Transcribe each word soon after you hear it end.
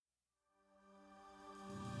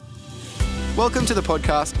Welcome to the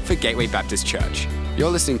podcast for Gateway Baptist Church. You're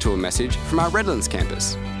listening to a message from our Redlands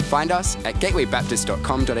campus. Find us at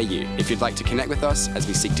gatewaybaptist.com.au if you'd like to connect with us as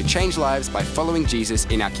we seek to change lives by following Jesus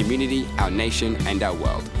in our community, our nation, and our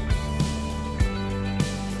world.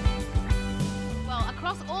 Well,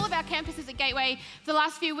 across all of our campuses at Gateway, for the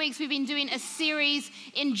last few weeks, we've been doing a series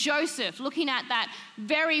in Joseph, looking at that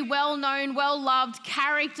very well-known, well-loved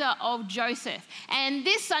character of Joseph. And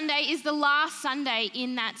this Sunday is the last Sunday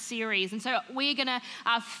in that series. And so we're going to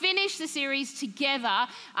finish the series together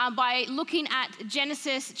by looking at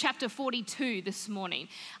Genesis chapter 42 this morning.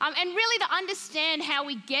 And really to understand how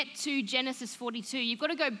we get to Genesis 42, you've got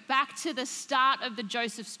to go back to the start of the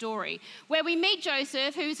Joseph story, where we meet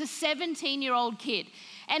Joseph, who's a 17-year-old kid.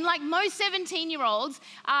 And like most 17-year-olds,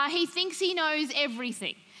 he thinks he knows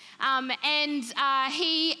everything.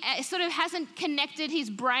 He sort of hasn't connected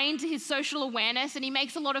his brain to his social awareness, and he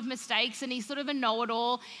makes a lot of mistakes, and he's sort of a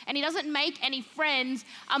know-it-all, and he doesn't make any friends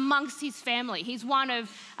amongst his family. He's one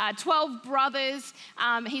of 12 brothers.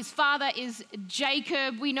 His father is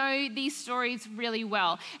Jacob. We know these stories really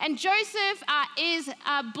well. And Joseph is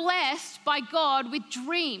blessed by God with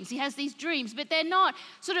dreams. He has these dreams, but they're not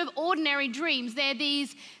sort of ordinary dreams. They're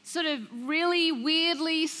these sort of really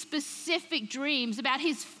weirdly specific dreams about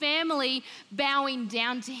his family bowing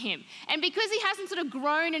down to him. And because he hasn't sort of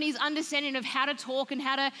grown in his understanding of how to talk and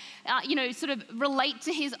how to, sort of relate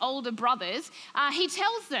to his older brothers, he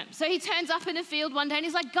tells them. So he turns up in the field one day and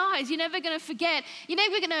he's like, guys, you're never going to forget, you're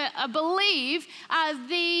never going to believe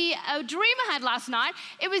the dream I had last night.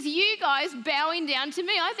 It was you guys bowing down to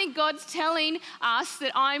me. I think God's telling us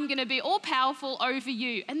that I'm going to be all powerful over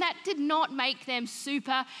you. And that did not make them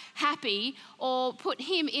super happy or put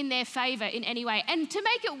him in their favor in any way. And to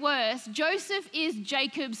make it worse, Joseph is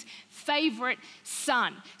Jacob's favorite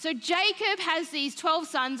son. So Jacob has these 12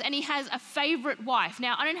 sons and he has a favorite wife.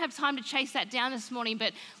 Now, I don't have time to chase that down this morning,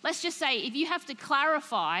 but let's just say if you have to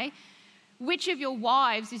clarify which of your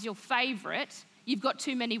wives is your favorite, you've got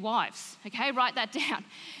too many wives, okay? Write that down.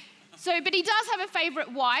 But he does have a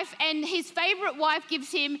favorite wife, and his favorite wife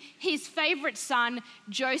gives him his favorite son,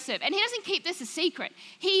 Joseph. And he doesn't keep this a secret.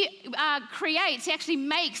 He actually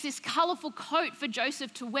makes this colorful coat for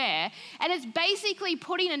Joseph to wear, and it's basically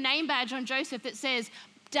putting a name badge on Joseph that says,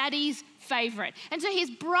 Daddy's favorite. And so his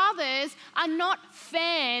brothers are not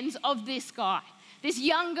fans of this guy. This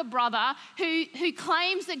younger brother who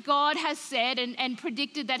claims that God has said and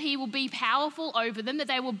predicted that he will be powerful over them, that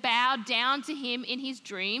they will bow down to him in his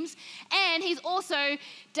dreams. And he's also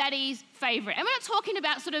Daddy's favorite. And we're not talking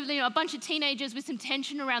about sort of a bunch of teenagers with some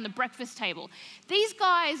tension around the breakfast table. These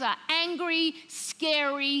guys are angry,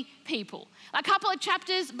 scary people. A couple of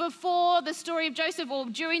chapters before the story of Joseph, or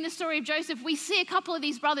during the story of Joseph, we see a couple of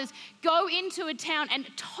these brothers go into a town and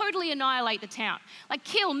totally annihilate the town. Like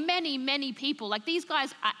kill many, many people. Like these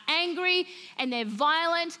guys are angry and they're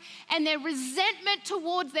violent, and their resentment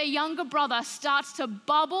towards their younger brother starts to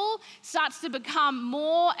bubble, starts to become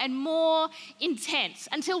more and more intense,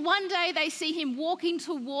 until one day they see him walking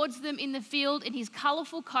towards them in the field in his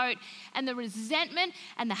colorful coat, and the resentment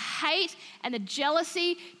and the hate and the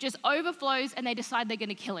jealousy just overflows, and they decide they're going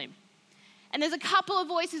to kill him. And there's a couple of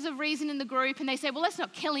voices of reason in the group, and they say, well, let's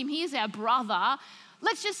not kill him. He is our brother.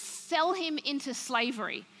 Let's just sell him into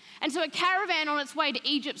slavery. And so a caravan on its way to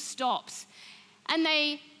Egypt stops, and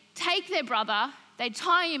they take their brother, they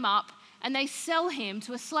tie him up, and they sell him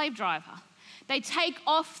to a slave driver. They take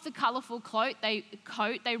off the colorful coat, they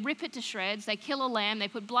rip it to shreds, they kill a lamb, they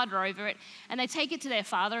put blood over it, and they take it to their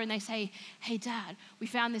father and they say, hey, Dad, we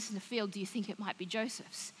found this in the field. Do you think it might be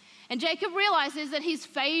Joseph's? And Jacob realizes that his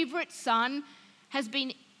favorite son has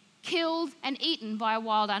been killed and eaten by a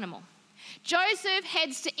wild animal. Joseph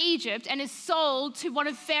heads to Egypt and is sold to one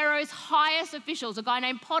of Pharaoh's highest officials, a guy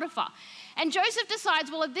named Potiphar. And Joseph decides,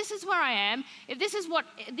 well, if this is where I am, if this is what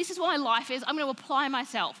my life is, I'm going to apply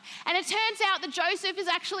myself. And it turns out that Joseph is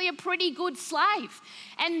actually a pretty good slave.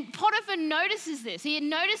 And Potiphar notices this. He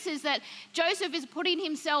notices that Joseph is putting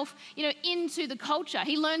himself, into the culture.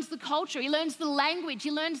 He learns the culture. He learns the language.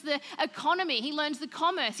 He learns the economy. He learns the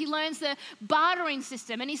commerce. He learns the bartering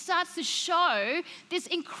system. And he starts to show this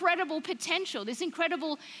incredible potential, this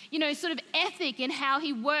incredible, sort of ethic in how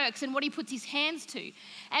he works and what he puts his hands to.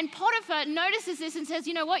 And Potiphar notices this and says,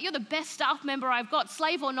 you know what, you're the best staff member I've got,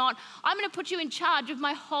 slave or not. I'm going to put you in charge of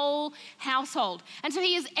my whole household. And so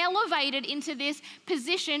he is elevated into this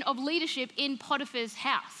position of leadership in Potiphar's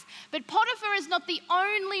house. But Potiphar is not the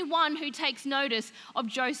only one who takes notice of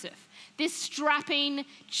Joseph, this strapping,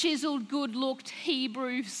 chiseled, good-looked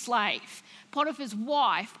Hebrew slave. Potiphar's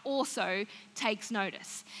wife also takes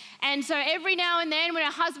notice. And so every now and then when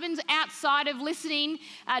her husband's outside of listening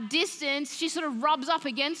distance, she sort of rubs up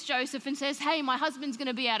against Joseph and says, hey, my husband's going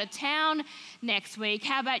to be out of town next week.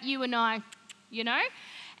 How about you and I,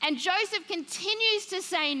 And Joseph continues to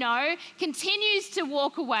say no, continues to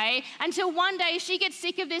walk away until one day she gets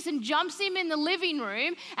sick of this and jumps him in the living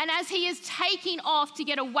room. And as he is taking off to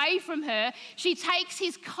get away from her, she takes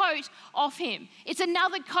his coat off him. It's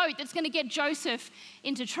another coat that's going to get Joseph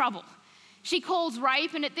into trouble. She calls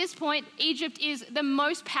rape, and at this point, Egypt is the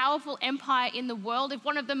most powerful empire in the world. If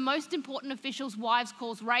one of the most important officials' wives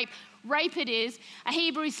calls rape, rape it is. A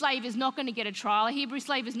Hebrew slave is not going to get a trial. A Hebrew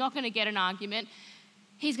slave is not going to get an argument.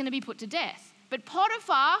 He's going to be put to death. But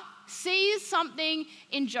Potiphar sees something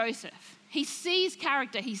in Joseph. He sees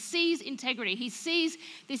character. He sees integrity. He sees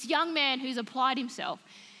this young man who's applied himself.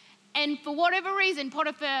 And for whatever reason,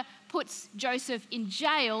 Potiphar puts Joseph in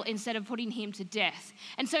jail instead of putting him to death.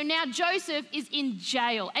 And so now Joseph is in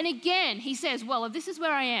jail. And again, he says, well, if this is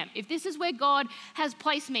where I am, if this is where God has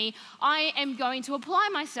placed me, I am going to apply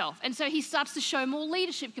myself. And so he starts to show more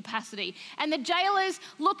leadership capacity. And the jailers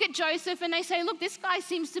look at Joseph and they say, look, this guy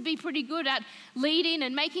seems to be pretty good at leading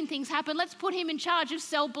and making things happen. Let's put him in charge of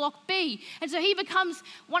cell block B. And so he becomes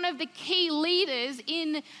one of the key leaders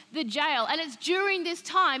in the jail. And it's during this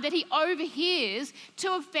time that he overhears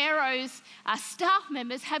two of Pharaoh's staff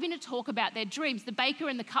members having a talk about their dreams. The baker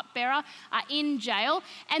and the cupbearer are in jail,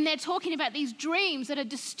 and they're talking about these dreams that are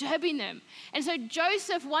disturbing them. And so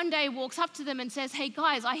Joseph one day walks up to them and says, hey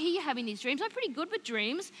guys, I hear you having these dreams. I'm pretty good with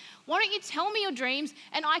dreams. Why don't you tell me your dreams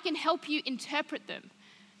and I can help you interpret them?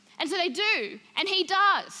 And so they do, and he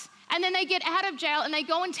does. And then they get out of jail and they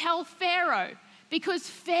go and tell Pharaoh, because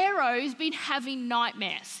Pharaoh's been having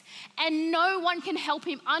nightmares and no one can help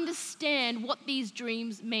him understand what these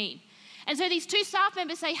dreams mean. And so these two staff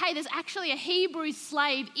members say, hey, there's actually a Hebrew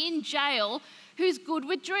slave in jail who's good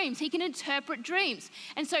with dreams. He can interpret dreams.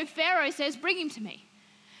 And so Pharaoh says, bring him to me.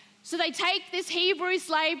 So they take this Hebrew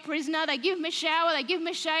slave prisoner, they give him a shower, they give him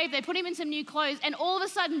a shave, they put him in some new clothes, and all of a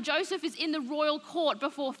sudden Joseph is in the royal court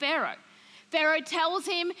before Pharaoh. Pharaoh tells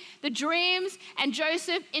him the dreams and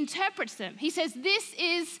Joseph interprets them. He says, this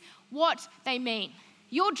is what they mean.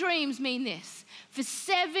 Your dreams mean this. For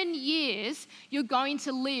 7 years, you're going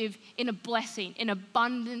to live in a blessing, in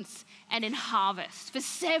abundance, and in harvest. For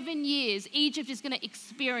 7 years, Egypt is going to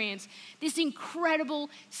experience this incredible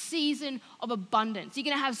season of abundance. You're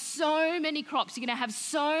going to have so many crops. You're going to have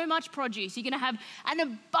so much produce. You're going to have an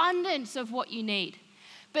abundance of what you need.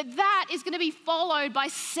 But that is going to be followed by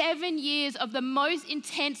 7 years of the most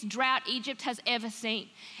intense drought Egypt has ever seen.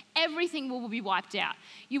 Everything will be wiped out.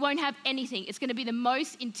 You won't have anything. It's going to be the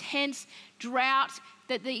most intense drought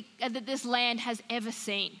that this land has ever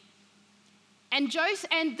seen. And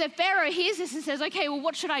the Pharaoh hears this and says, okay, well,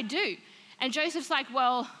 what should I do? And Joseph's like,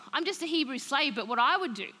 well, I'm just a Hebrew slave, but what I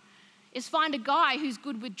would do is find a guy who's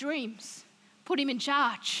good with dreams, put him in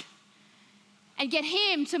charge, and get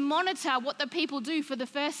him to monitor what the people do for the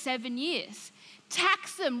first 7 years.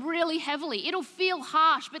 Tax them really heavily. It'll feel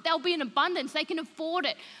harsh, but they'll be in abundance. They can afford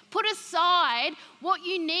it. Put aside what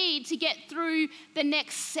you need to get through the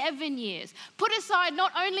next 7 years. Put aside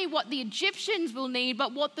not only what the Egyptians will need,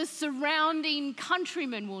 but what the surrounding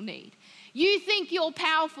countrymen will need. You think you're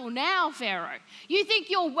powerful now, Pharaoh. You think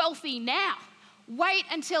you're wealthy now. Wait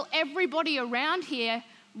until everybody around here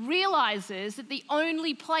realizes that the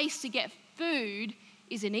only place to get food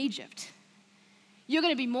is in Egypt. You're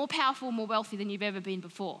going to be more powerful, more wealthy than you've ever been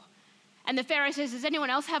before. And the Pharaoh says, does anyone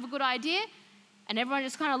else have a good idea? And everyone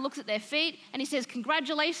just kind of looks at their feet and he says,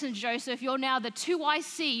 congratulations, Joseph, you're now the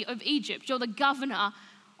 2IC of Egypt. You're the governor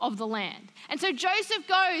of the land. And so Joseph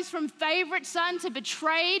goes from favorite son to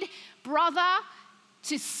betrayed brother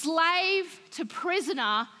to slave to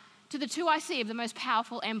prisoner to the 2IC of the most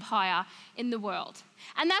powerful empire in the world.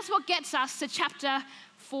 And that's what gets us to chapter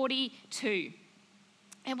 42.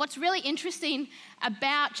 And what's really interesting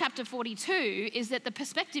about chapter 42 is that the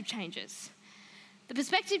perspective changes. The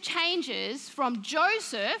perspective changes from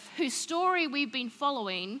Joseph, whose story we've been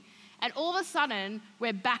following, and all of a sudden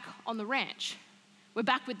we're back on the ranch. We're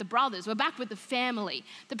back with the brothers. We're back with the family.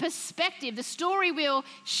 The perspective, the story wheel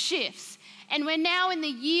shifts. And we're now in the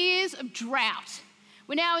years of drought.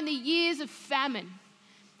 We're now in the years of famine.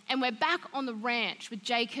 And we're back on the ranch with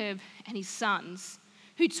Jacob and his sons,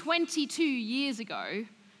 who 22 years ago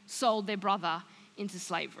sold their brother into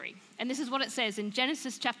slavery. And this is what it says in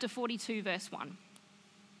Genesis chapter 42, verse 1.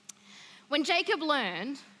 When Jacob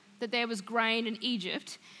learned that there was grain in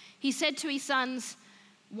Egypt, he said to his sons,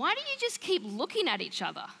 why do you just keep looking at each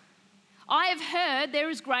other? I have heard there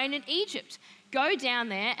is grain in Egypt. Go down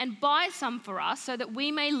there and buy some for us so that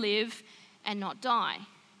we may live and not die."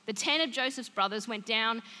 The 10 of Joseph's brothers went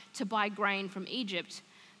down to buy grain from Egypt,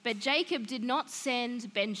 but Jacob did not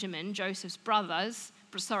send Benjamin, Joseph's brother,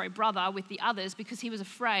 with the others because he was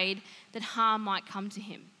afraid that harm might come to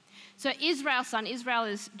him. So Israel's son, Israel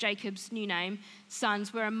is Jacob's new name,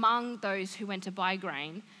 sons were among those who went to buy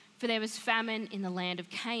grain, for there was famine in the land of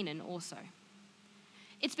Canaan also.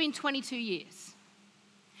 It's been 22 years.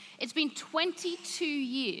 It's been 22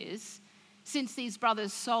 years since these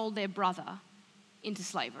brothers sold their brother into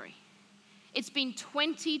slavery. It's been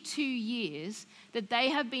 22 years that they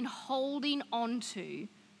have been holding on to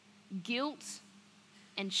guilt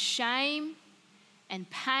and shame and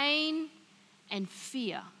pain and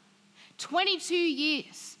fear. 22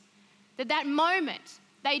 years that moment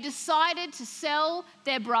they decided to sell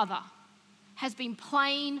their brother has been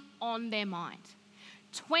playing on their mind.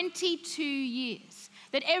 22 years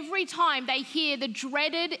that every time they hear the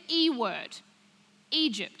dreaded E word,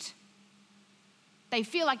 Egypt, they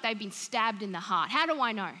feel like they've been stabbed in the heart. How do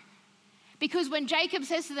I know? Because when Jacob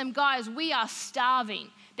says to them, "Guys, we are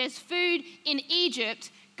starving. There's food in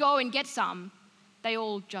Egypt. Go and get some," they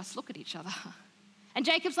all just look at each other. And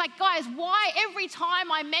Jacob's like, "Guys, why every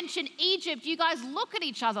time I mention Egypt, you guys look at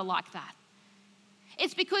each other like that?"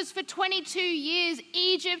 It's because for 22 years,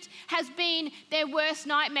 Egypt has been their worst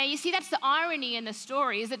nightmare. You see, that's the irony in the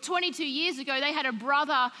story, is that 22 years ago, they had a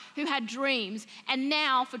brother who had dreams, and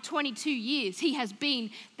now for 22 years, he has been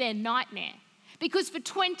their nightmare. Because for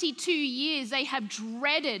 22 years, they have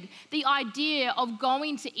dreaded the idea of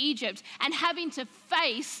going to Egypt and having to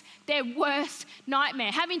face their worst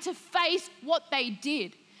nightmare, having to face what they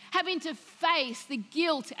did, having to face the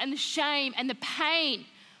guilt and the shame and the pain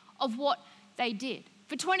of what they did.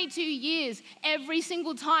 For 22 years, every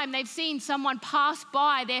single time they've seen someone pass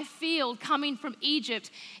by their field coming from Egypt,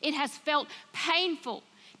 it has felt painful,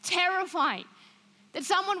 terrifying, that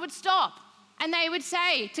someone would stop and they would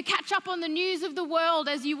say, to catch up on the news of the world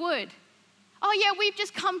as you would, "Oh yeah, we've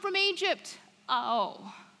just come from Egypt."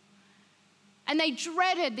 Oh. And they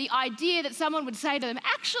dreaded the idea that someone would say to them,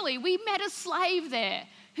 "Actually, we met a slave there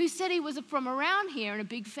who said he was from around here in a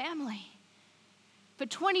big family." For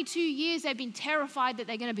 22 years, they've been terrified that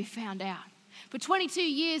they're going to be found out. For 22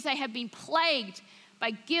 years, they have been plagued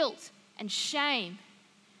by guilt and shame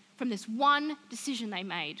from this one decision they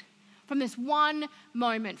made, from this one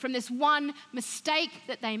moment, from this one mistake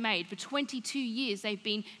that they made. For 22 years, they've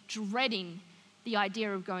been dreading the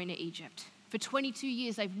idea of going to Egypt. For 22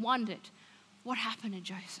 years, they've wondered, what happened to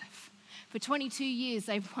Joseph? For 22 years,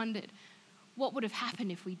 they've wondered, what would have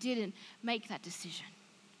happened if we didn't make that decision?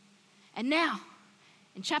 And now,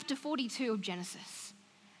 in chapter 42 of Genesis,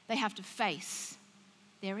 they have to face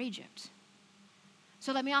their Egypt.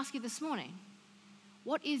 So let me ask you this morning,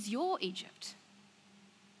 what is your Egypt?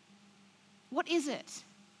 What is it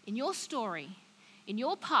in your story, in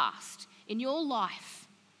your past, in your life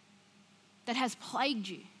that has plagued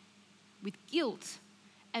you with guilt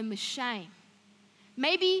and with shame?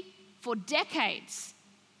 Maybe for decades,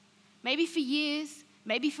 maybe for years,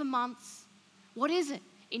 maybe for months. What is it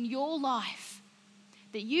in your life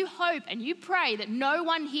that you hope and you pray that no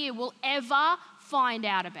one here will ever find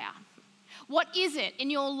out about? What is it in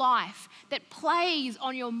your life that plays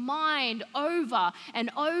on your mind over and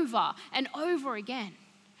over and over again?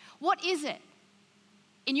 What is it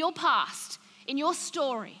in your past, in your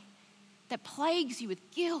story, that plagues you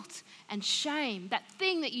with guilt and shame, that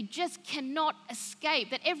thing that you just cannot escape,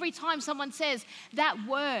 that every time someone says that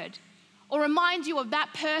word or reminds you of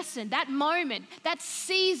that person, that moment, that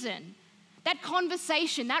season, that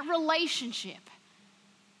conversation, that relationship,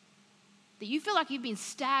 that you feel like you've been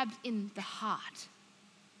stabbed in the heart?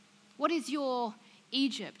 What is your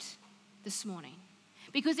Egypt this morning?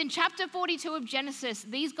 Because in chapter 42 of Genesis,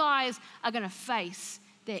 these guys are going to face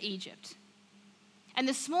their Egypt. And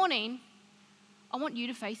this morning, I want you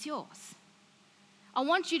to face yours. I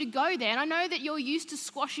want you to go there. And I know that you're used to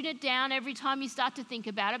squashing it down every time you start to think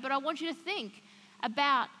about it, but I want you to think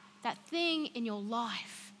about that thing in your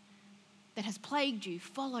life that has plagued you,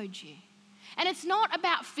 followed you. And it's not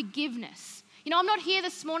about forgiveness. You know, I'm not here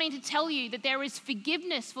this morning to tell you that there is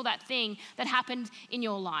forgiveness for that thing that happened in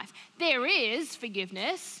your life. There is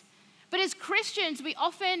forgiveness, but as Christians, we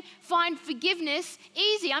often find forgiveness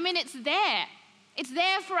easy. I mean, it's there. It's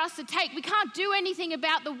there for us to take. We can't do anything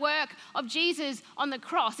about the work of Jesus on the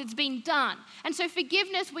cross. It's been done. And so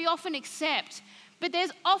forgiveness we often accept, but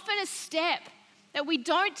there's often a step that we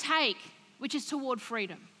don't take, which is toward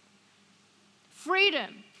freedom.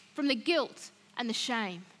 Freedom from the guilt and the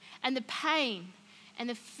shame and the pain and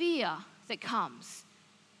the fear that comes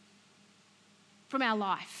from our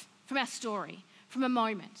life. from our story, from a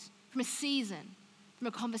moment, from a season, from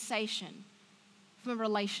a conversation, from a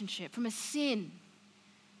relationship, from a sin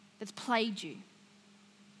that's plagued you.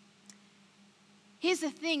 Here's the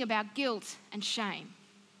thing about guilt and shame.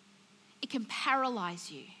 It can paralyze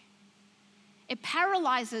you. It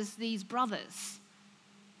paralyzes these brothers.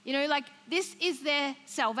 This is their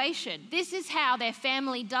salvation. This is how their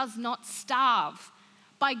family does not starve,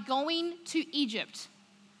 by going to Egypt.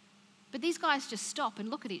 But these guys just stop and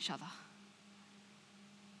look at each other.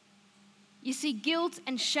 You see, guilt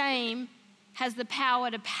and shame has the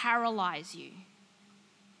power to paralyze you.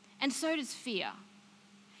 And so does fear.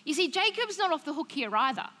 You see, Jacob's not off the hook here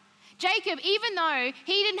either. Jacob, even though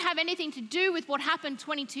he didn't have anything to do with what happened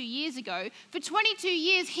 22 years ago, for 22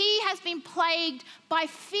 years he has been plagued by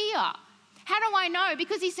fear. How do I know?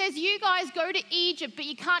 Because he says, you guys go to Egypt, but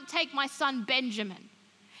you can't take my son Benjamin.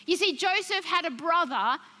 You see, Joseph had a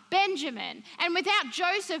brother, Benjamin, and without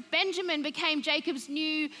Joseph, Benjamin became Jacob's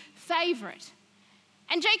new favorite.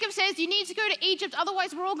 And Jacob says, you need to go to Egypt,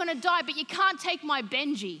 otherwise we're all going to die, but you can't take my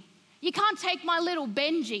Benji. You can't take my little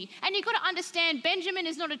Benji. And you've got to understand, Benjamin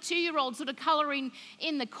is not a 2-year-old sort of colouring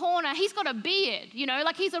in the corner. He's got a beard,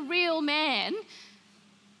 he's a real man.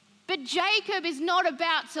 But Jacob is not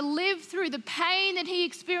about to live through the pain that he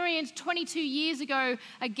experienced 22 years ago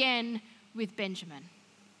again with Benjamin.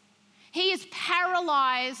 He is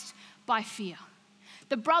paralyzed by fear.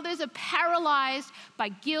 The brothers are paralyzed by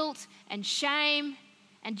guilt and shame,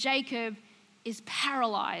 and Jacob is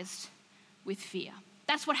paralyzed with fear.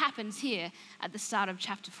 That's what happens here at the start of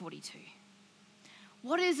chapter 42.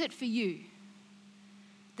 What is it for you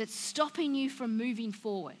that's stopping you from moving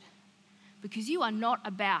forward? Because you are not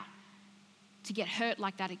about to get hurt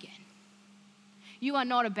like that again. You are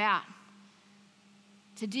not about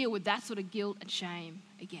to deal with that sort of guilt and shame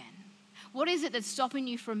again. What is it that's stopping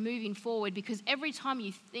you from moving forward? Because every time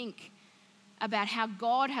you think about how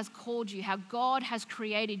God has called you, how God has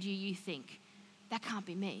created you, you think, that can't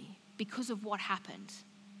be me because of what happened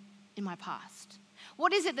in my past.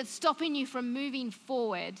 What is it that's stopping you from moving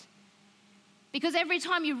forward? Because every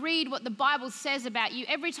time you read what the Bible says about you,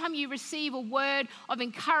 every time you receive a word of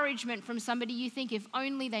encouragement from somebody, you think, if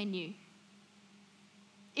only they knew.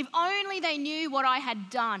 If only they knew what I had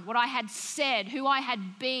done, what I had said, who I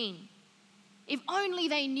had been. If only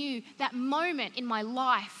they knew that moment in my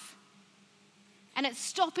life. And it's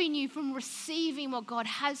stopping you from receiving what God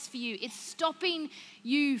has for you. It's stopping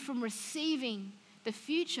you from receiving the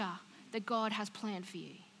future that God has planned for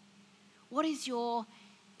you. What is your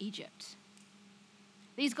Egypt?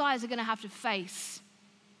 These guys are going to have to face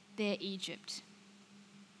their Egypt.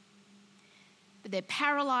 But they're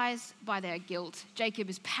paralyzed by their guilt. Jacob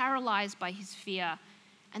is paralyzed by his fear.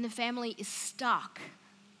 And the family is stuck.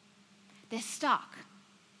 They're stuck.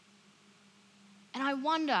 And I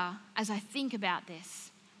wonder, as I think about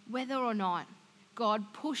this, whether or not God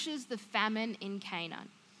pushes the famine in Canaan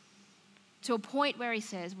to a point where he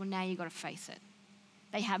says, well, now you've got to face it.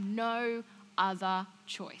 They have no other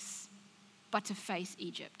choice but to face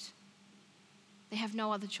Egypt. They have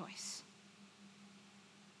no other choice.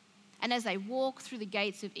 And as they walk through the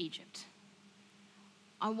gates of Egypt,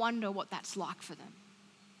 I wonder what that's like for them.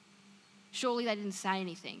 Surely they didn't say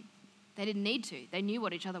anything. They didn't need to. They knew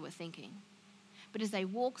what each other were thinking. But as they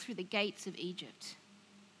walk through the gates of Egypt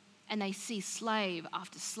and they see slave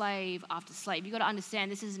after slave after slave, you've got to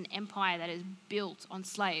understand this is an empire that is built on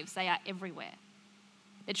slaves. They are everywhere.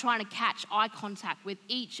 They're trying to catch eye contact with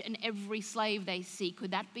each and every slave they see.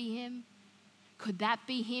 Could that be him? Could that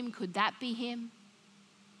be him? Could that be him?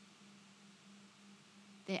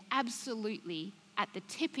 They're absolutely at the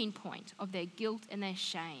tipping point of their guilt and their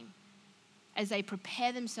shame as they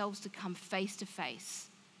prepare themselves to come face to face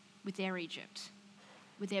with their Egypt,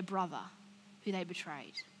 with their brother who they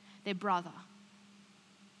betrayed, their brother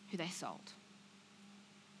who they sold.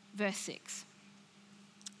 Verse 6.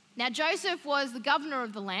 Now Joseph was the governor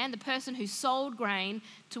of the land, the person who sold grain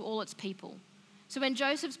to all its people. So when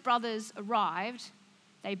Joseph's brothers arrived,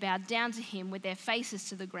 they bowed down to him with their faces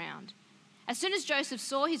to the ground. As soon as Joseph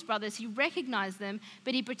saw his brothers, he recognized them,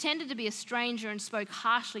 but he pretended to be a stranger and spoke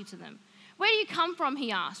harshly to them. Where do you come from,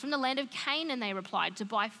 he asked. From the land of Canaan, they replied, to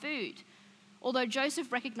buy food. Although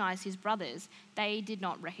Joseph recognized his brothers, they did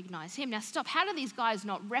not recognize him. Now stop, how do these guys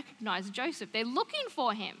not recognize Joseph? They're looking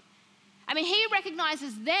for him. I mean, he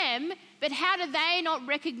recognizes them, but how do they not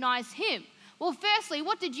recognize him? Well, firstly,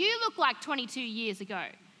 what did you look like 22 years ago?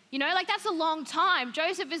 That's a long time.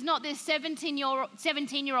 Joseph is not this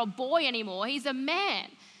 17-year-old boy anymore. He's a man.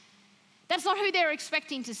 That's not who they're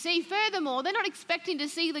expecting to see. Furthermore, they're not expecting to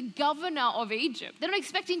see the governor of Egypt. They're not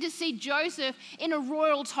expecting to see Joseph in a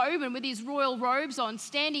royal turban with his royal robes on,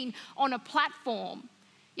 standing on a platform.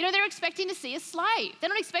 They're expecting to see a slave. They're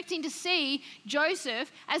not expecting to see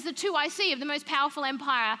Joseph as the 2IC of the most powerful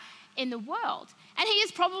empire in the world. And he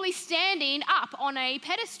is probably standing up on a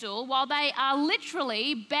pedestal while they are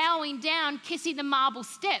literally bowing down, kissing the marble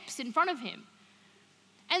steps in front of him.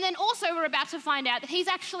 And then also we're about to find out that he's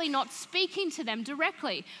actually not speaking to them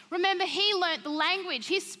directly. Remember, he learnt the language.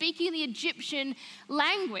 He's speaking the Egyptian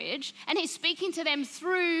language, and he's speaking to them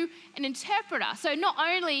through an interpreter. So not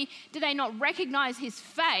only do they not recognize his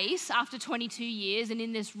face after 22 years and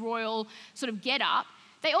in this royal sort of get-up,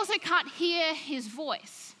 they also can't hear his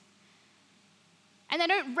voice. And they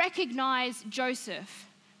don't recognize Joseph,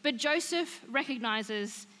 but Joseph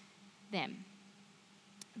recognizes them.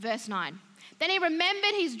 Verse 9. Then he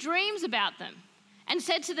remembered his dreams about them and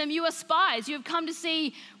said to them, "You are spies. You have come to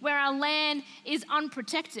see where our land is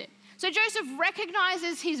unprotected." So Joseph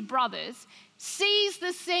recognizes his brothers, sees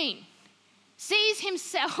the scene, sees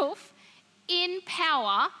himself in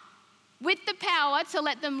power, with the power to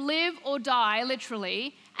let them live or die,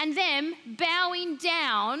 literally, and them bowing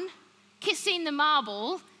down, kissing the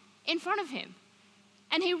marble in front of him.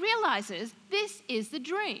 And he realizes this is the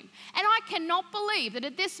dream. And I cannot believe that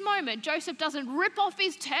at this moment, Joseph doesn't rip off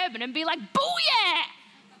his turban and be like, "Booyah!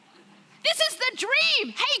 This is the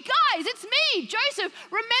dream. Hey guys, it's me, Joseph.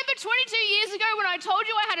 Remember 22 years ago when I told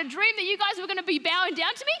you I had a dream that you guys were going to be bowing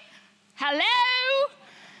down to me? Hello?"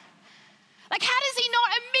 Like, how does he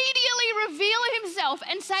not immediately reveal himself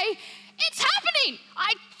and say, "It's happening.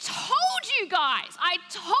 I told you guys. I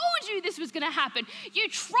told you this was going to happen. You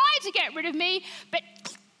tried to get rid of me, but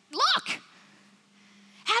look."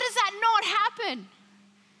 How does that not happen?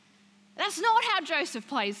 That's not how Joseph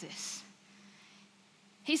plays this.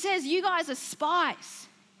 He says, "You guys are spies.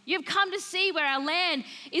 You've come to see where our land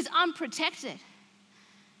is unprotected."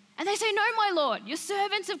 And they say, "No, my lord, your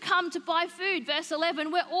servants have come to buy food." Verse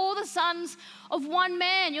 11, "We're all the sons of one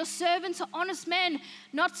man. Your servants are honest men,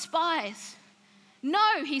 not spies."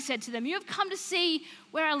 "No," he said to them, "you have come to see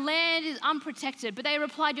where our land is unprotected." But they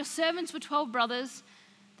replied, "Your servants were 12 brothers,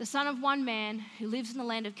 the son of one man who lives in the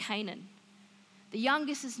land of Canaan. The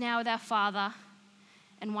youngest is now with our father,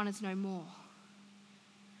 and one is no more."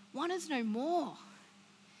 One is no more.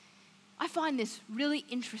 I find this really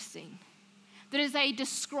interesting, that as they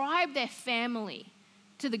describe their family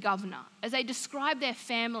to the governor, as they describe their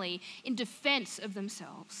family in defense of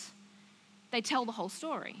themselves, they tell the whole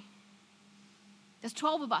story. There's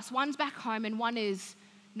 12 of us, one's back home and one is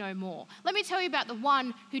no more. Let me tell you about the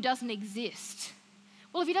one who doesn't exist.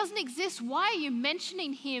 Well, if he doesn't exist, why are you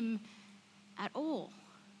mentioning him at all?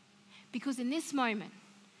 Because in this moment,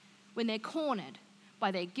 when they're cornered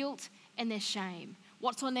by their guilt and their shame,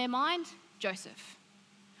 what's on their mind? Joseph.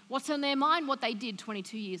 What's on their mind? What they did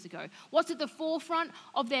 22 years ago. What's at the forefront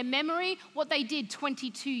of their memory? What they did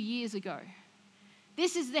 22 years ago.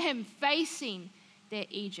 This is them facing their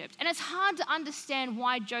Egypt. And it's hard to understand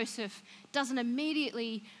why Joseph doesn't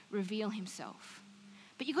immediately reveal himself.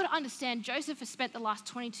 But you've got to understand, Joseph has spent the last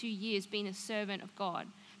 22 years being a servant of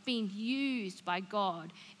God, being used by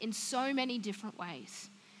God in so many different ways.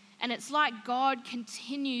 And it's like God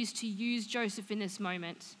continues to use Joseph in this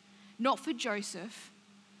moment, not for Joseph,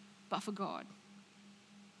 but for God.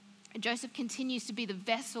 And Joseph continues to be the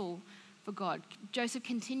vessel for God. Joseph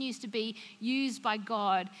continues to be used by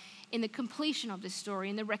God in the completion of this story,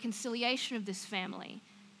 in the reconciliation of this family.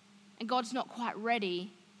 And God's not quite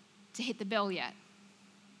ready to hit the bell yet.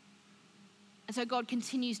 And so God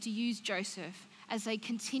continues to use Joseph as they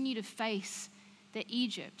continue to face their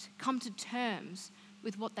Egypt, come to terms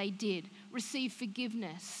with what they did, receive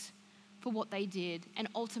forgiveness for what they did, and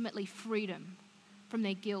ultimately freedom from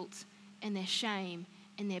their guilt and their shame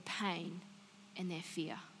and their pain and their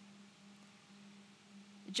fear.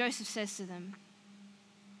 Joseph says to them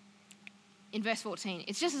in verse 14,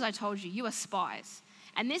 "It's just as I told you, you are spies,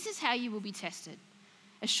 and this is how you will be tested.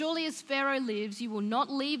 As surely as Pharaoh lives, you will not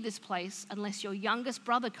leave this place unless your youngest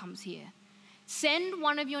brother comes here. Send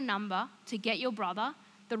one of your number to get your brother.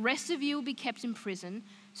 The rest of you will be kept in prison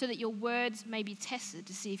so that your words may be tested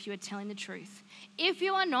to see if you are telling the truth. If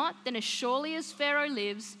you are not, then as surely as Pharaoh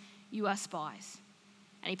lives, you are spies."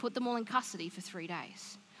 And he put them all in custody for 3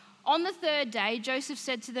 days. On the third day, Joseph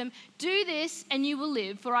said to them, "Do this and you will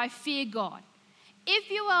live, for I fear God.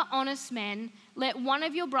 If you are honest men, let one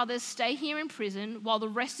of your brothers stay here in prison while the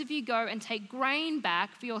rest of you go and take grain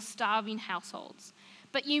back for your starving households.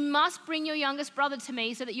 But you must bring your youngest brother to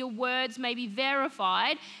me so that your words may be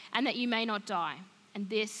verified and that you may not die." And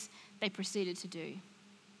this they proceeded to do.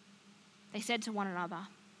 They said to one another,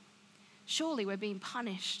 "Surely we're being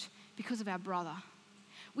punished because of our brother.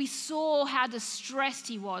 We saw how distressed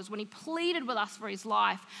he was when he pleaded with us for his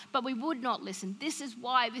life, but we would not listen. This is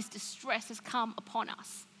why this distress has come upon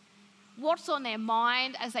us." What's on their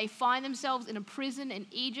mind as they find themselves in a prison in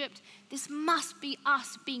Egypt? This must be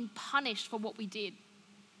us being punished for what we did.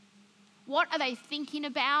 What are they thinking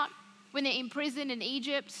about when they're in prison in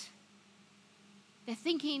Egypt? They're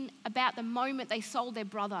thinking about the moment they sold their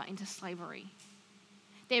brother into slavery.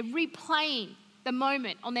 They're replaying the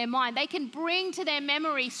moment on their mind. They can bring to their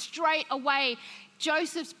memory straight away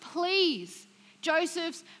Joseph's pleas,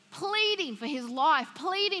 Joseph's pleading for his life,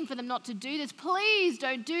 pleading for them not to do this. Please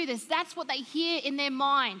don't do this. That's what they hear in their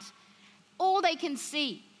mind. All they can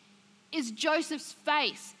see is Joseph's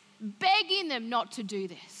face begging them not to do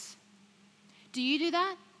this. Do you do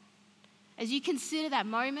that? As you consider that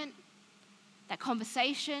moment, that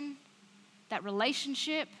conversation, that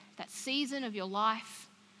relationship, that season of your life,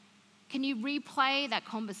 can you replay that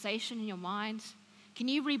conversation in your mind? Can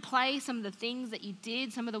you replay some of the things that you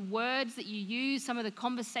did, some of the words that you used, some of the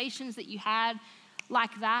conversations that you had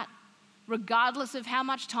like that, regardless of how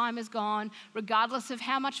much time has gone, regardless of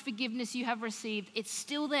how much forgiveness you have received? It's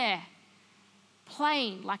still there,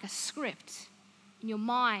 playing like a script in your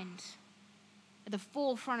mind, at the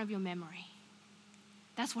forefront of your memory.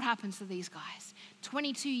 That's what happens to these guys.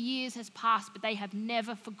 22 years has passed, but they have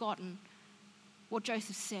never forgotten what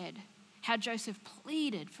Joseph said, how Joseph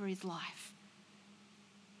pleaded for his life.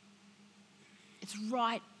 It's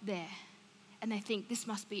right there. And they think, this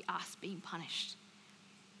must be us being punished.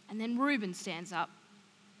 And then Reuben stands up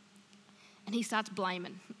and he starts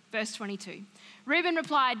blaming. Verse 22. Reuben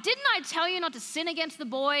replied, "Didn't I tell you not to sin against the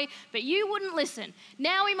boy? But you wouldn't listen.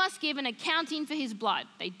 Now we must give an accounting for his blood."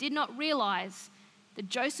 They did not realize that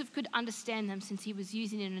Joseph could understand them since he was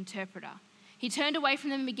using an interpreter. He turned away from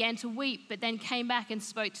them and began to weep, but then came back and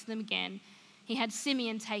spoke to them again. He had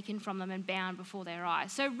Simeon taken from them and bound before their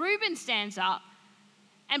eyes. So Reuben stands up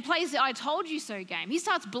and plays the "I told you so" game. He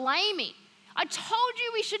starts blaming. "I told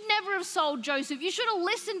you we should never have sold Joseph. You should have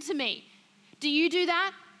listened to me." Do you do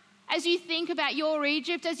that? As you think about your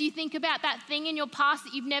Egypt, as you think about that thing in your past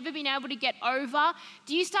that you've never been able to get over,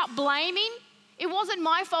 do you start blaming? It wasn't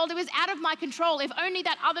my fault. It was out of my control. If only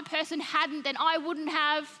that other person hadn't, then I wouldn't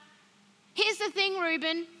have. Here's the thing,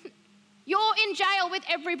 Reuben. You're in jail with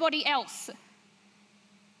everybody else.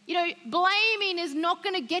 Blaming is not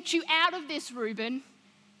going to get you out of this, Reuben.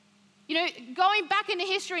 Going back into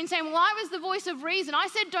history and saying, "Well, I was the voice of reason. I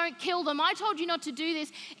said don't kill them. I told you not to do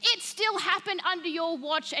this." It still happened under your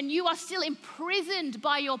watch and you are still imprisoned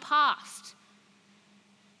by your past.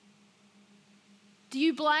 Do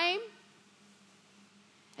you blame?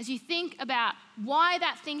 As you think about why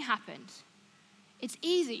that thing happened, it's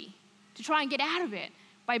easy to try and get out of it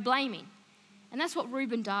by blaming. And that's what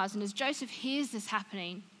Reuben does. And as Joseph hears this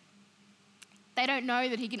happening, they don't know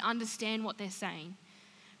that he can understand what they're saying.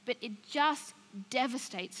 But it just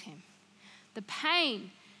devastates him. The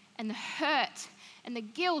pain and the hurt and the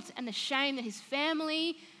guilt and the shame that his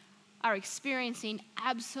family are experiencing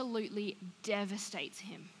absolutely devastates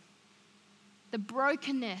him. The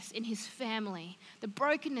brokenness in his family, the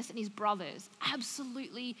brokenness in his brothers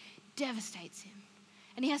absolutely devastates him.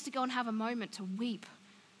 And he has to go and have a moment to weep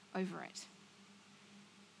over it.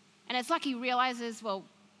 And it's like he realizes, well,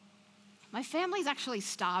 my family's actually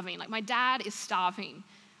starving. Like, my dad is starving.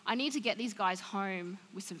 I need to get these guys home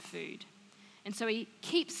with some food. And so he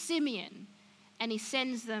keeps Simeon and he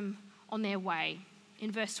sends them on their way.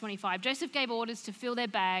 In verse 25, Joseph gave orders to fill their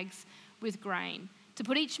bags with grain, to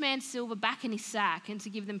put each man's silver back in his sack, and to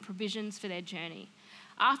give them provisions for their journey.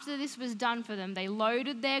 After this was done for them, they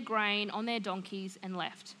loaded their grain on their donkeys and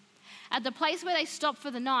left. At the place where they stopped for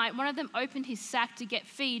the night, one of them opened his sack to get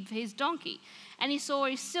feed for his donkey, and he saw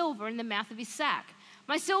his silver in the mouth of his sack.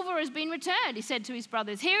 "My silver has been returned," he said to his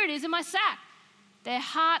brothers. "Here it is in my sack." Their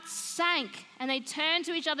hearts sank, and they turned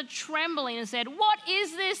to each other trembling and said, "What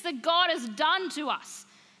is this that God has done to us?"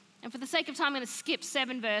 And for the sake of time, I'm going to skip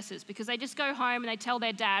 7 verses because they just go home and they tell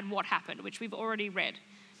their dad what happened, which we've already read.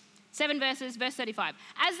 7 verses, verse 35.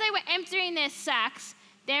 As they were emptying their sacks,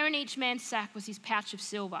 there in each man's sack was his pouch of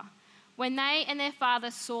silver. When they and their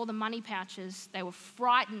father saw the money pouches, they were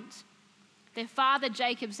frightened. Their father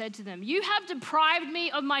Jacob said to them, "You have deprived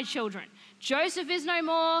me of my children. Joseph is no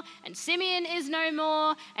more, and Simeon is no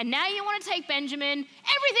more, and now you want to take Benjamin.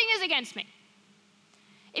 Everything is against me."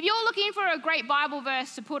 If you're looking for a great Bible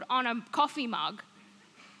verse to put on a coffee mug,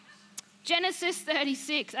 Genesis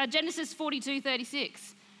 42:36.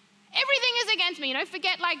 Everything is against me.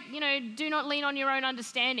 Forget do not lean on your own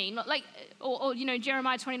understanding. Or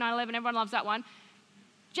Jeremiah 29:11. Everyone loves that one.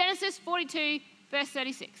 Genesis 42, verse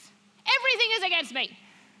 36. Everything is against me.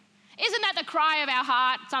 Isn't that the cry of our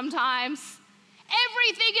heart sometimes?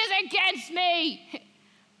 Everything is against me.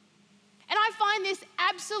 And I find this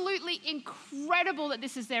absolutely incredible that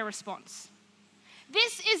this is their response.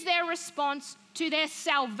 This is their response to their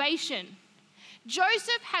salvation.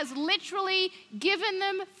 Joseph has literally given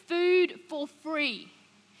them food for free.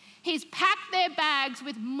 He's packed their bags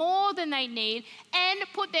with more than they need and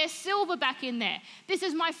put their silver back in there. This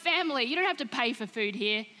is my family. You don't have to pay for food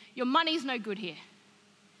here. Your money's no good here.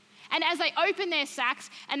 And as they open their sacks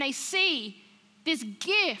and they see this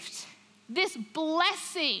gift, this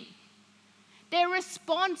blessing, their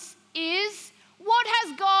response is, what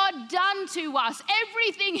has God done to us?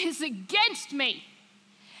 Everything is against me.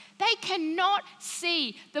 They cannot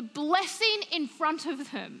see the blessing in front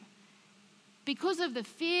of them because of the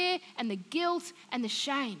fear and the guilt and the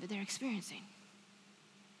shame that they're experiencing.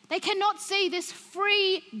 They cannot see this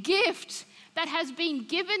free gift that has been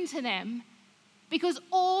given to them because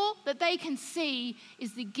all that they can see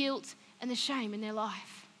is the guilt and the shame in their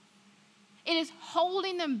life. It is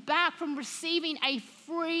holding them back from receiving a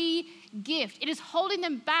free gift. It is holding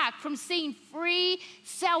them back from seeing free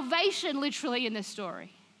salvation literally in this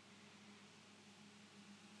story.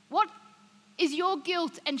 What is your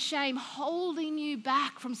guilt and shame holding you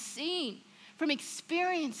back from seeing, from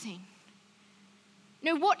experiencing?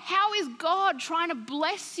 How is God trying to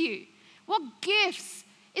bless you? What gifts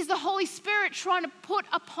is the Holy Spirit trying to put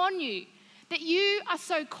upon you that you are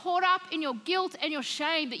so caught up in your guilt and your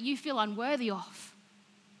shame that you feel unworthy of?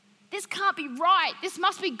 This can't be right. This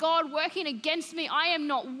must be God working against me. I am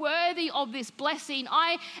not worthy of this blessing.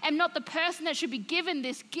 I am not the person that should be given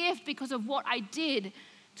this gift because of what I did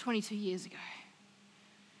 22 years ago.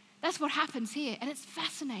 That's what happens here, and it's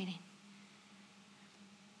fascinating.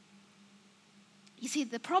 You see,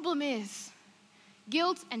 the problem is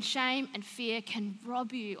guilt and shame and fear can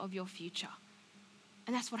rob you of your future.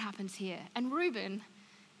 And that's what happens here. And Reuben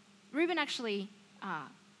actually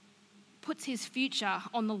puts his future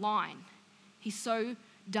on the line. He's so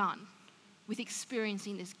done with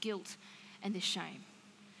experiencing this guilt and this shame.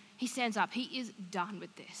 He stands up. He is done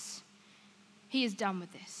with this. He is done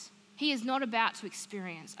with this. He is not about to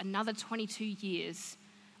experience another 22 years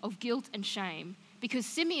of guilt and shame because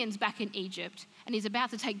Simeon's back in Egypt and he's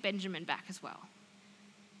about to take Benjamin back as well.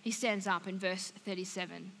 He stands up in verse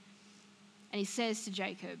 37 and he says to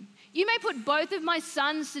Jacob, "You may put both of my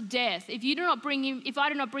sons to death if I do not bring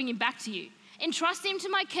him back to you. Entrust him to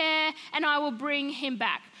my care and I will bring him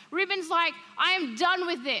back." Reuben's like, I am done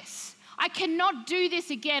with this. I cannot do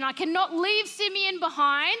this again. I cannot leave Simeon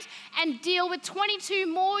behind and deal with 22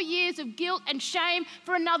 more years of guilt and shame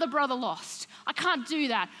for another brother lost. I can't do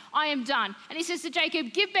that. I am done. And he says to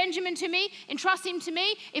Jacob, "Give Benjamin to me, entrust him to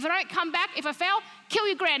me. If I don't come back, if I fail, kill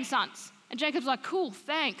your grandsons." And Jacob's like, "Cool,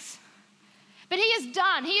 thanks." But he is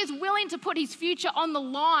done. He is willing to put his future on the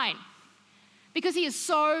line because he is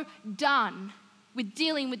so done with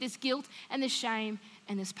dealing with this guilt and this shame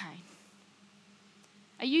and this pain.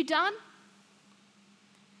 Are you done?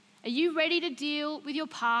 Are you ready to deal with your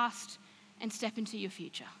past and step into your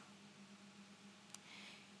future?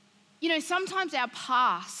 Sometimes our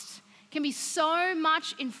past can be so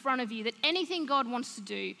much in front of you that anything God wants to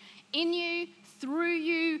do in you, through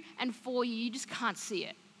you, and for you, you just can't see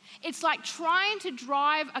it. It's like trying to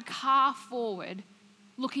drive a car forward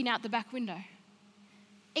looking out the back window.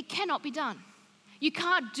 It cannot be done. You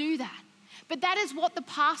can't do that. But that is what the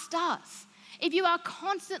past does. If you are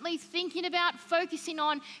constantly thinking about, focusing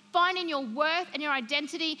on, finding your worth and your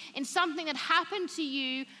identity in something that happened to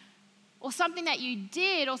you or something that you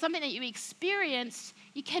did or something that you experienced,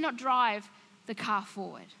 you cannot drive the car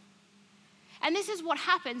forward. And this is what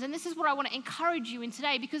happens, and this is what I want to encourage you in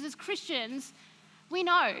today, because as Christians, we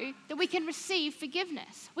know that we can receive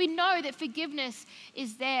forgiveness. We know that forgiveness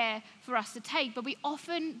is there for us to take, but we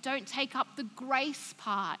often don't take up the grace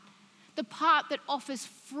part, the part that offers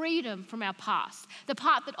freedom from our past, the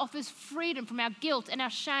part that offers freedom from our guilt and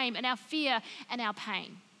our shame and our fear and our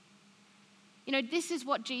pain. This is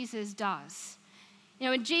what Jesus does.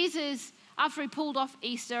 And Jesus, after he pulled off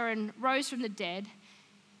Easter and rose from the dead,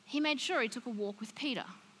 he made sure he took a walk with Peter.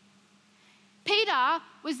 Peter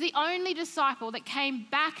was the only disciple that came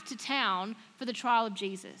back to town for the trial of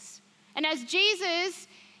Jesus. And as Jesus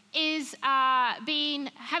is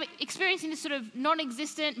experiencing this sort of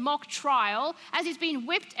non-existent mock trial, as he's been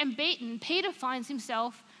whipped and beaten, Peter finds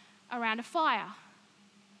himself around a fire.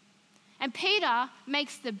 And Peter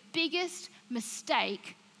makes the biggest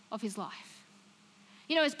mistake of his life.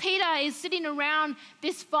 As Peter is sitting around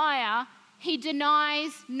this fire, he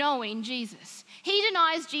denies knowing Jesus. He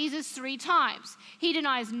denies Jesus 3 times. He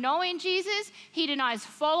denies knowing Jesus. He denies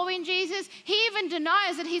following Jesus. He even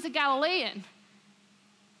denies that he's a Galilean.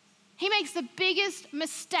 He makes the biggest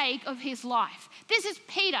mistake of his life. This is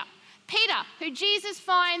Peter. Peter, who Jesus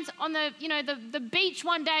finds on the beach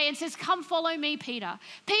one day and says, "Come follow me, Peter."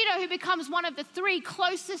 Peter, who becomes one of the 3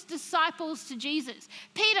 closest disciples to Jesus.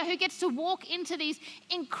 Peter, who gets to walk into these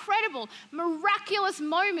incredible, miraculous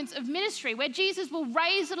moments of ministry where Jesus will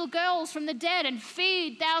raise little girls from the dead and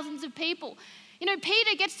feed thousands of people.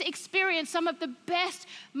 Peter gets to experience some of the best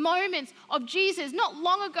moments of Jesus. Not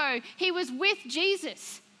long ago, he was with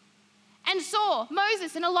Jesus and saw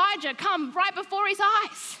Moses and Elijah come right before his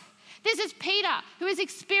eyes. This is Peter, who has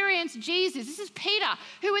experienced Jesus. This is Peter,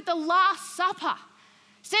 who at the Last Supper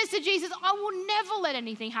says to Jesus, "I will never let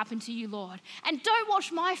anything happen to you, Lord. And don't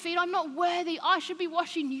wash my feet. I'm not worthy. I should be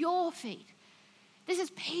washing your feet." This is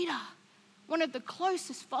Peter, one of the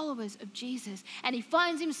closest followers of Jesus. And he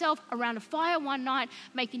finds himself around a fire one night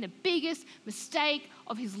making the biggest mistake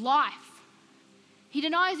of his life. He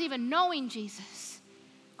denies even knowing Jesus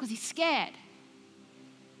because he's scared.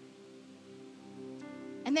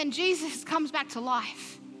 And then Jesus comes back to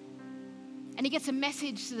life and he gets a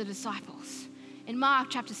message to the disciples. In Mark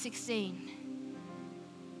chapter 16,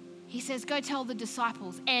 he says, "Go tell the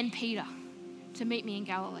disciples and Peter to meet me in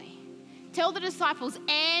Galilee." Tell the disciples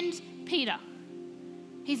and Peter.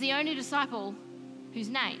 He's the only disciple who's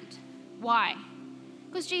named. Why?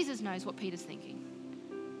 Because Jesus knows what Peter's thinking.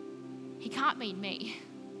 He can't mean me.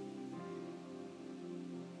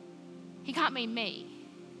 He can't mean me,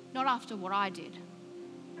 not after what I did.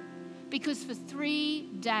 Because for 3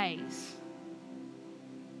 days,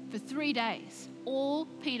 all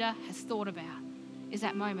Peter has thought about is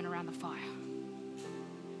that moment around the fire.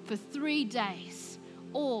 For 3 days,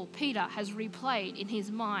 all Peter has replayed in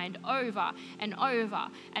his mind over and over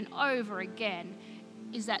and over again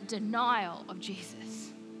is that denial of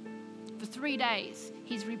Jesus. For 3 days,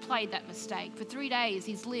 he's replayed that mistake. For 3 days,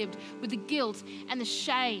 he's lived with the guilt and the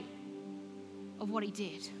shame of what he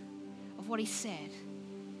did, of what he said.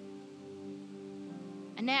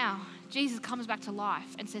 And now, Jesus comes back to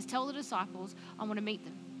life and says, "Tell the disciples I want to meet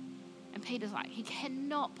them." And Peter's like, "He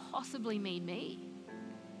cannot possibly mean me.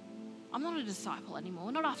 I'm not a disciple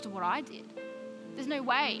anymore, not after what I did. There's no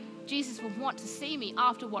way Jesus would want to see me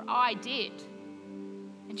after what I did."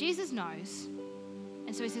 And Jesus knows.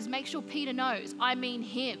 And so he says, "Make sure Peter knows I mean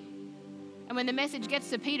him." And when the message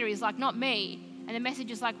gets to Peter, he's like, "Not me." And the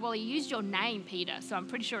message is like, "Well, he used your name, Peter, so I'm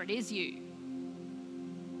pretty sure it is you."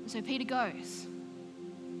 And so Peter goes.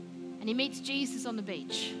 And he meets Jesus on the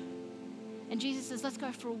beach. And Jesus says, "Let's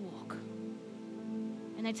go for a walk."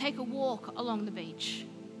 And they take a walk along the beach.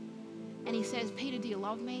 And he says, "Peter, do you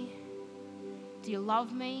love me? Do you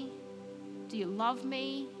love me? Do you love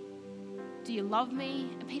me? Do you love me?"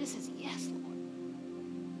 And Peter says, "Yes, Lord."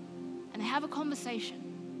 And they have a conversation.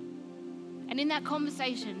 And in that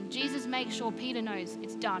conversation, Jesus makes sure Peter knows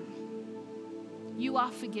it's done. You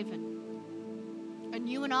are forgiven. And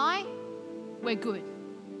you and I, we're good.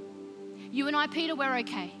 You and I, Peter, we're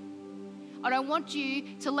okay. I don't want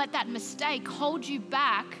you to let that mistake hold you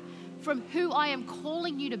back from who I am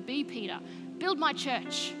calling you to be, Peter. Build my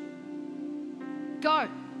church. Go.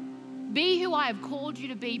 Be who I have called you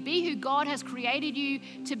to be. Be who God has created you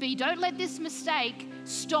to be. Don't let this mistake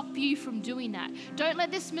stop you from doing that. Don't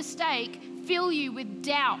let this mistake fill you with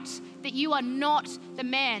doubt that you are not the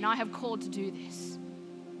man I have called to do this.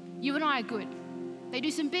 You and I are good. They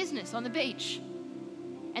do some business on the beach.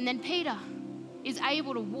 And then Peter is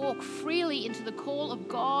able to walk freely into the call of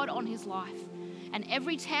God on his life. And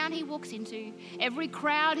every town he walks into, every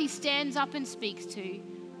crowd he stands up and speaks to,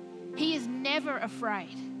 he is never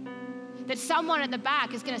afraid that someone at the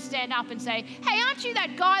back is going to stand up and say, "Hey, aren't you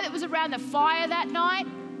that guy that was around the fire that night?"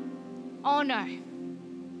 Oh no.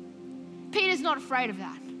 Peter's not afraid of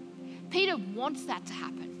that. Peter wants that to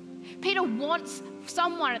happen. Peter wants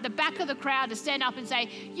someone at the back of the crowd to stand up and say,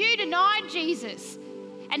 "You denied Jesus."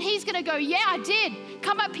 And he's going to go, "Yeah, I did.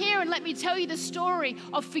 Come up here and let me tell you the story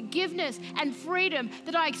of forgiveness and freedom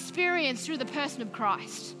that I experienced through the person of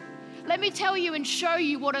Christ. Let me tell you and show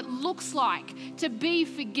you what it looks like to be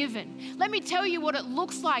forgiven. Let me tell you what it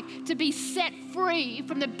looks like to be set free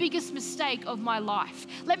from the biggest mistake of my life.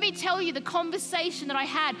 Let me tell you the conversation that I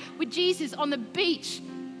had with Jesus on the beach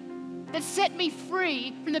that set me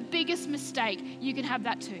free from the biggest mistake." You can have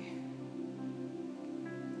that too.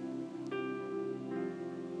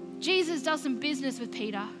 Jesus does some business with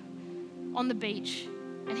Peter on the beach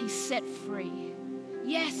and he's set free.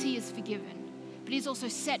 Yes, he is forgiven. but he's also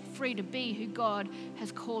set free to be who God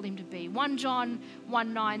has called him to be. 1 John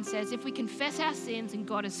 1:9 says, if we confess our sins, and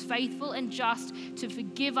God is faithful and just to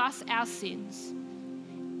forgive us our sins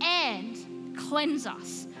and cleanse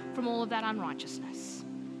us from all of that unrighteousness.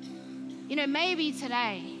 You know, maybe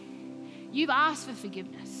today you've asked for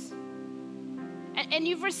forgiveness and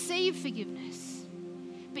you've received forgiveness,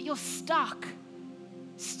 but you're stuck,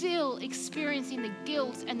 still experiencing the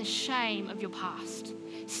guilt and the shame of your past,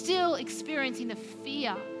 still experiencing the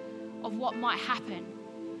fear of what might happen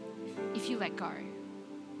if you let go.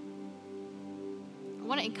 I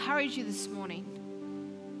want to encourage you this morning.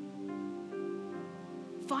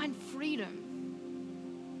 Find freedom.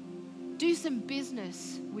 Do some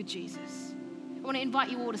business with Jesus. I want to invite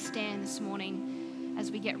you all to stand this morning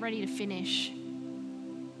as we get ready to finish.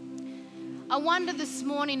 I wonder this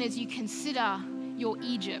morning, as you consider your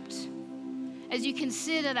Egypt, as you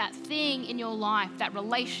consider that thing in your life, that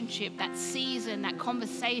relationship, that season, that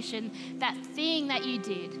conversation, that thing that you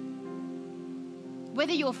did,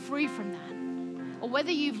 whether you're free from that or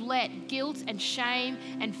whether you've let guilt and shame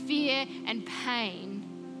and fear and pain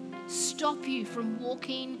stop you from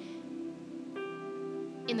walking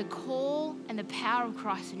in the call and the power of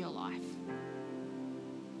Christ in your life.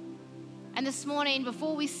 And this morning,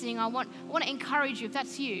 before we sing, I want to encourage you, if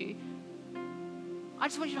that's you, I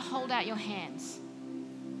just want you to hold out your hands.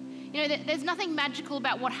 You know, there's nothing magical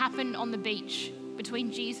about what happened on the beach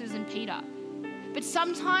between Jesus and Peter. But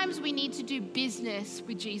sometimes we need to do business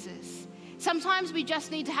with Jesus. Sometimes we just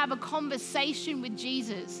need to have a conversation with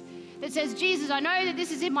Jesus that says, Jesus, I know that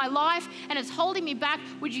this is in my life and it's holding me back.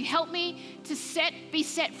 Would you help me to be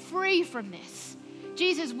set free from this?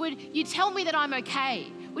 Jesus, would you tell me that I'm okay?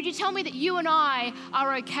 Would you tell me that you and I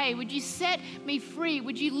are okay? Would you set me free?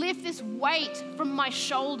 Would you lift this weight from my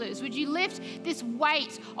shoulders? Would you lift this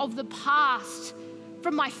weight of the past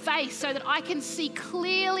from my face so that I can see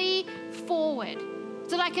clearly forward,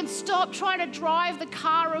 so that I can stop trying to drive the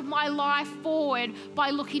car of my life forward by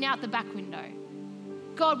looking out the back window?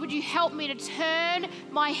 God, would you help me to turn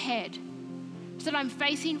my head so that I'm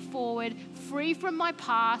facing forward, free from my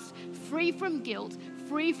past, free from guilt,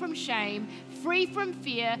 free from shame, free from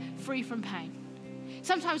fear, free from pain.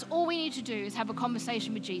 Sometimes all we need to do is have a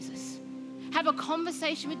conversation with Jesus. Have a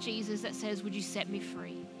conversation with Jesus that says, would you set me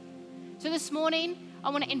free? So this morning, I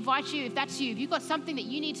want to invite you, if that's you, if you've got something that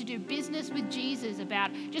you need to do business with Jesus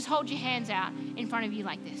about, just hold your hands out in front of you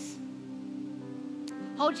like this.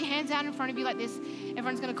 Hold your hands out in front of you like this.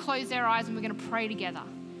 Everyone's going to close their eyes and we're going to pray together.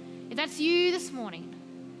 If that's you this morning,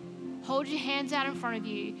 hold your hands out in front of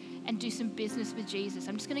you and do some business with Jesus.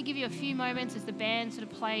 I'm just going to give you a few moments as the band sort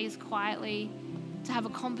of plays quietly to have a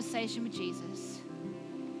conversation with Jesus.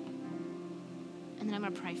 And then I'm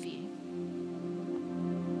going to pray for you.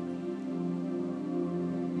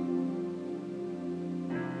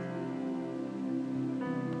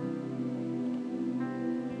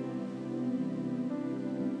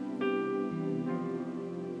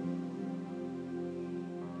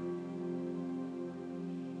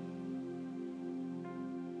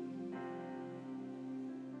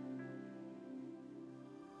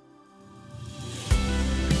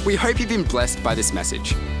 We hope you've been blessed by this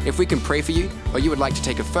message. If we can pray for you, or you would like to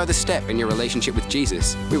take a further step in your relationship with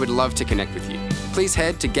Jesus, we would love to connect with you. Please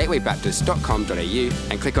head to gatewaybaptist.com.au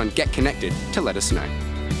and click on Get Connected to let us know.